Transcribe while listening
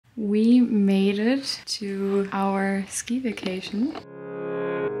We made it to our ski vacation.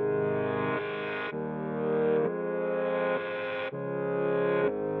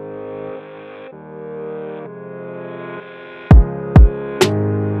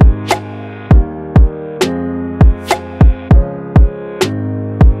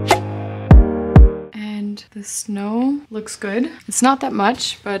 The snow looks good. It's not that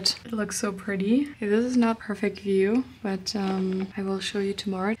much, but it looks so pretty. Okay, this is not perfect view, but I will show you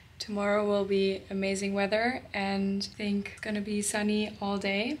tomorrow. Tomorrow will be amazing weather and I think it's gonna be sunny all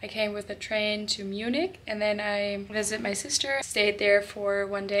day. I came with the train to Munich and then I visited my sister, stayed there for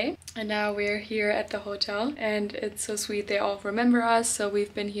 1 day. And now we're here at the hotel and it's so sweet. They all remember us. So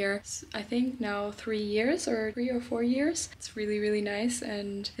we've been here, I think now 3 years or 3 or 4 years. It's really, really nice.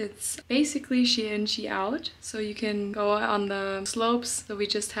 And it's basically she in, she out. So you can go on the slopes. So we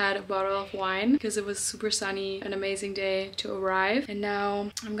just had a bottle of wine because it was super sunny, an amazing day to arrive. And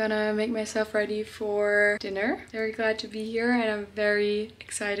now I'm gonna make myself ready for dinner. Very glad to be here and I'm very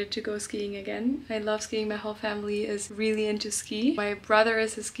excited to go skiing again. I love skiing. My whole family is really into ski. My brother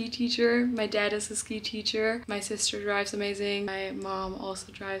is a ski teacher. My dad is a ski teacher. My sister drives amazing. My mom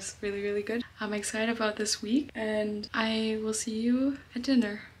also drives really, really good. I'm excited about this week and I will see you at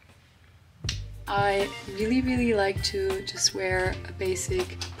dinner. I really like to just wear a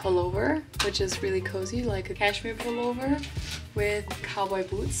basic pullover, which is really cozy, like a cashmere pullover with cowboy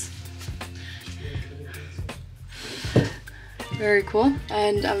boots. Very cool.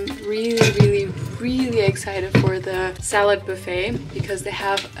 And I'm really excited for the salad buffet because they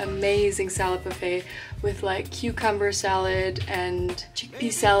have amazing salad buffet with like cucumber salad and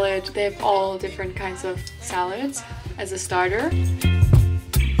chickpea salad. They have all different kinds of salads as a starter.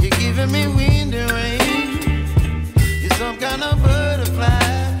 You're giving me wind and rain. You're some kind of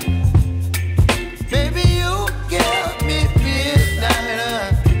butterfly. Baby, you give me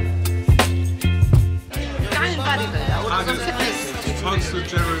midnight. Geil Bodybuilder oder so ein Fitness. Talks to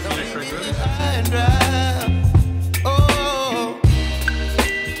General Electric, right? Oh,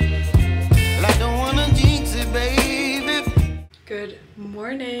 I don't wanna jinx it, baby. Good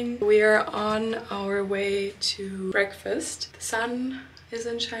morning. We are on our way to breakfast. The sun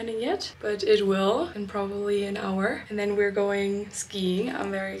isn't shining yet, but it will in probably an hour. And then we're going skiing.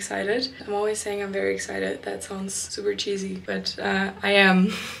 I'm very excited. I'm always saying I'm very excited. That sounds super cheesy, but I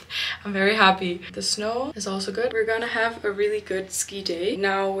am. I'm very happy. The snow is also good. We're gonna have a really good ski day.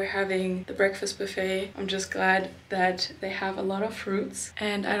 Now we're having the breakfast buffet. I'm just glad that they have a lot of fruits.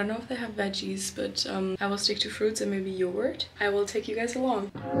 And I don't know if they have veggies, but I will stick to fruits and maybe yogurt. I will take you guys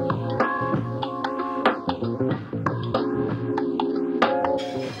along.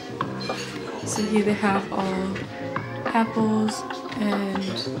 So here they have all apples and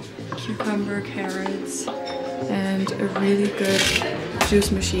cucumber, carrots, and a really good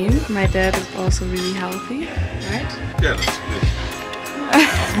juice machine. My dad is also really healthy, right? Yeah, that's good.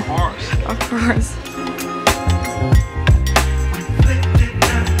 Of course. Of course.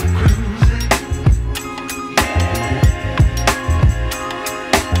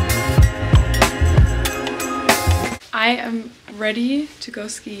 I am ready to go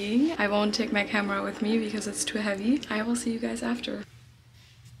skiing. I won't take my camera with me because it's too heavy. I will see you guys after.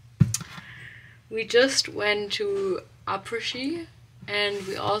 We just went to Après-ski and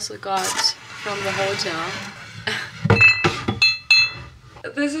we also got from the hotel.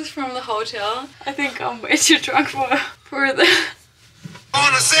 This is from the hotel. I think I'm way too drunk for the...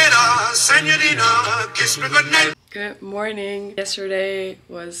 Good morning. Yesterday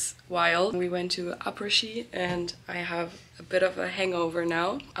was wild. We went to Après-ski and I have a bit of a hangover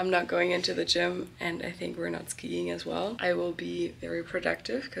now. I'm not going into the gym and I think we're not skiing as well. I will be very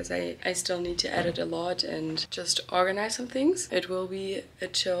productive because I still need to edit a lot and just organize some things. It will be a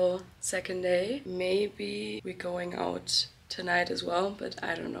chill second day. Maybe we're going out tonight as well, but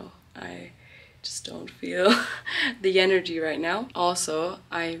I don't know. I just don't feel the energy right now. Also,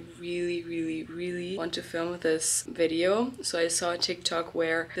 I really want to film this video. So I saw a TikTok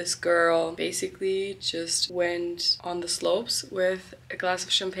where this girl basically just went on the slopes with a glass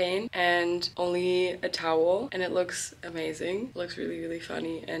of champagne and only a towel, and it looks amazing. It looks really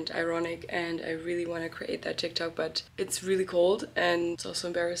funny and ironic, and I really want to create that TikTok, but it's really cold and it's also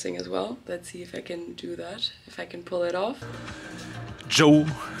embarrassing as well. Let's see if I can do that, if I can pull it off. Joe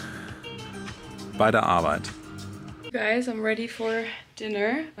bei der Arbeit. Guys, I'm ready for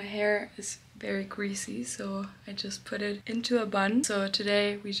dinner. My hair is very greasy, so I just put it into a bun. So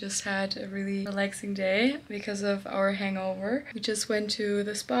today we just had a really relaxing day because of our hangover. We just went to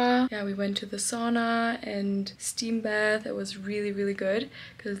the spa. Yeah, we went to the sauna and steam bath. It was really, really good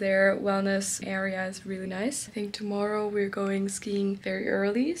because their wellness area is really nice. I think tomorrow we're going skiing very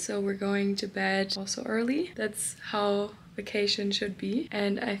early, so we're going to bed also early. That's how vacation should be.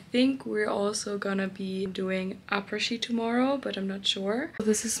 And I think we're also gonna be doing après-ski tomorrow, but I'm not sure. So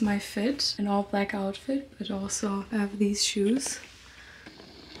this is my fit, an all black outfit, but also I have these shoes.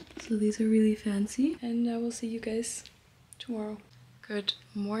 So these are really fancy, and I will see you guys tomorrow. Good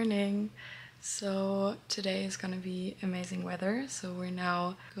morning. So today is gonna be amazing weather, so we're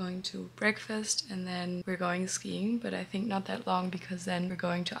now going to breakfast and then we're going skiing, but I think not that long because then we're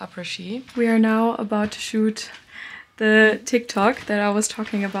going to après-ski. We are now about to shoot the TikTok that I was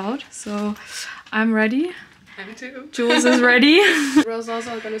talking about, so I'm ready. Me too. Jules is ready. Rose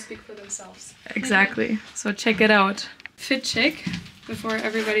also are gonna speak for themselves. Exactly, so check it out. Fit check before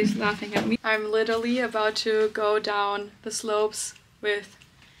everybody's laughing at me. I'm literally about to go down the slopes with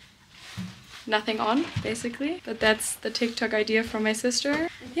nothing on, basically, but that's the TikTok idea from my sister.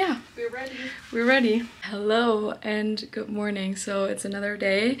 Yeah, We're ready. we're ready. Hello and good morning. So it's another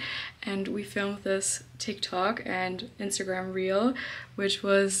day and we filmed this TikTok and Instagram reel, which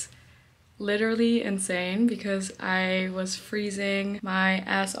was literally insane because I was freezing my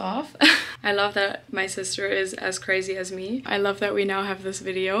ass off. I love that my sister is as crazy as me. I love that we now have this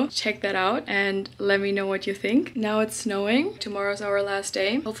video. Check that out and let me know what you think. Now it's snowing. Tomorrow's our last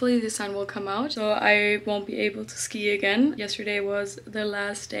day. Hopefully the sun will come out, so I won't be able to ski again. Yesterday was the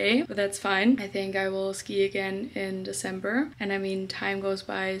last day, but that's fine. I think I will ski again in December. And I mean, time goes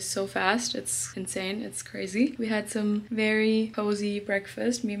by so fast. It's insane. It's crazy. We had some very cozy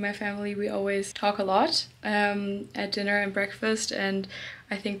breakfast. Me and my family, we always talk a lot at dinner and breakfast, and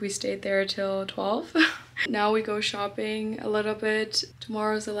I think we stayed there till 12. Now we go shopping a little bit.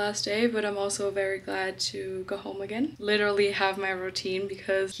 Tomorrow's the last day, but I'm also very glad to go home again. Literally have my routine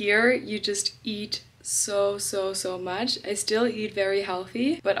because here you just eat so much. I still eat very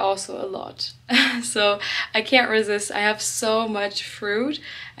healthy, but also a lot. So I can't resist. I have so much fruit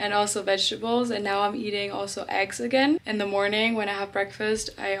and also vegetables, and now I'm eating also eggs again. In the morning when I have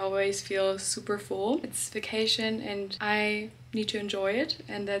breakfast, I always feel super full. It's vacation and I need to enjoy it,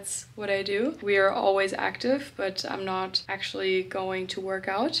 and that's what I do. We are always active, but I'm not actually going to work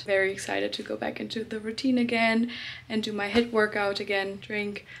out. Very excited to go back into the routine again and do my HIIT workout again,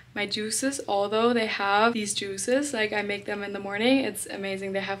 drink my juices. Although they have these juices, like I make them in the morning, it's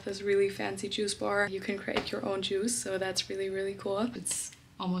amazing. They have this really fancy juice bar. You can create your own juice, so that's really cool. It's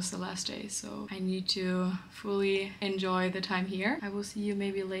almost the last day, so I need to fully enjoy the time here. I will see you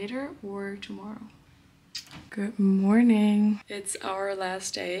maybe later or tomorrow. Good morning. It's our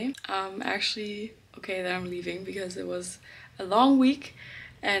last day. Actually okay that I'm leaving because it was a long week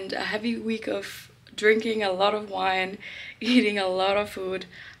and a heavy week of drinking a lot of wine, eating a lot of food,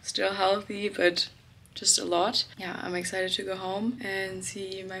 still healthy, but just a lot. Yeah, I'm excited to go home and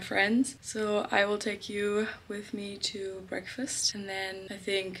see my friends. So I will take you with me to breakfast and then I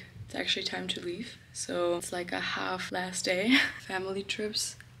think it's actually time to leave. So it's like a half last day. Family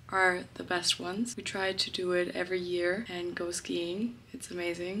trips are the best ones. We try to do it every year and go skiing. It's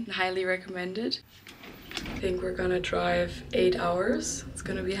amazing. Highly recommended. I think we're gonna drive 8 hours. It's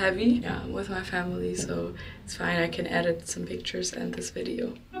gonna be heavy. Yeah, I'm with my family, so it's fine. I can edit some pictures and this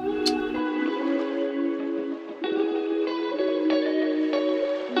video.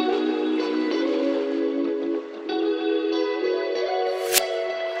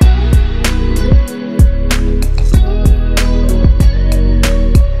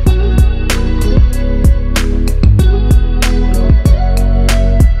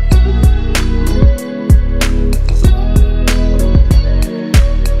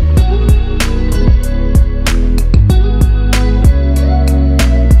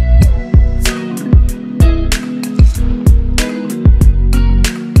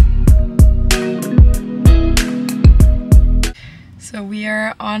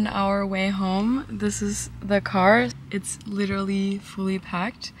 On our way home. This is the car. It's literally fully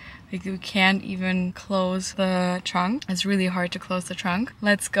packed. Like we can't even close the trunk. It's really hard to close the trunk.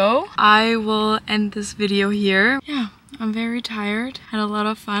 Let's go. I will end this video here. Yeah, I'm very tired. Had a lot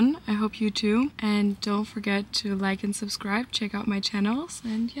of fun. I hope you too. And don't forget to like and subscribe. Check out my channels.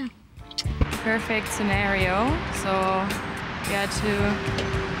 And yeah. Perfect scenario. So we had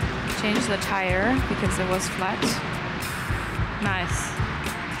to change the tire because it was flat. Nice.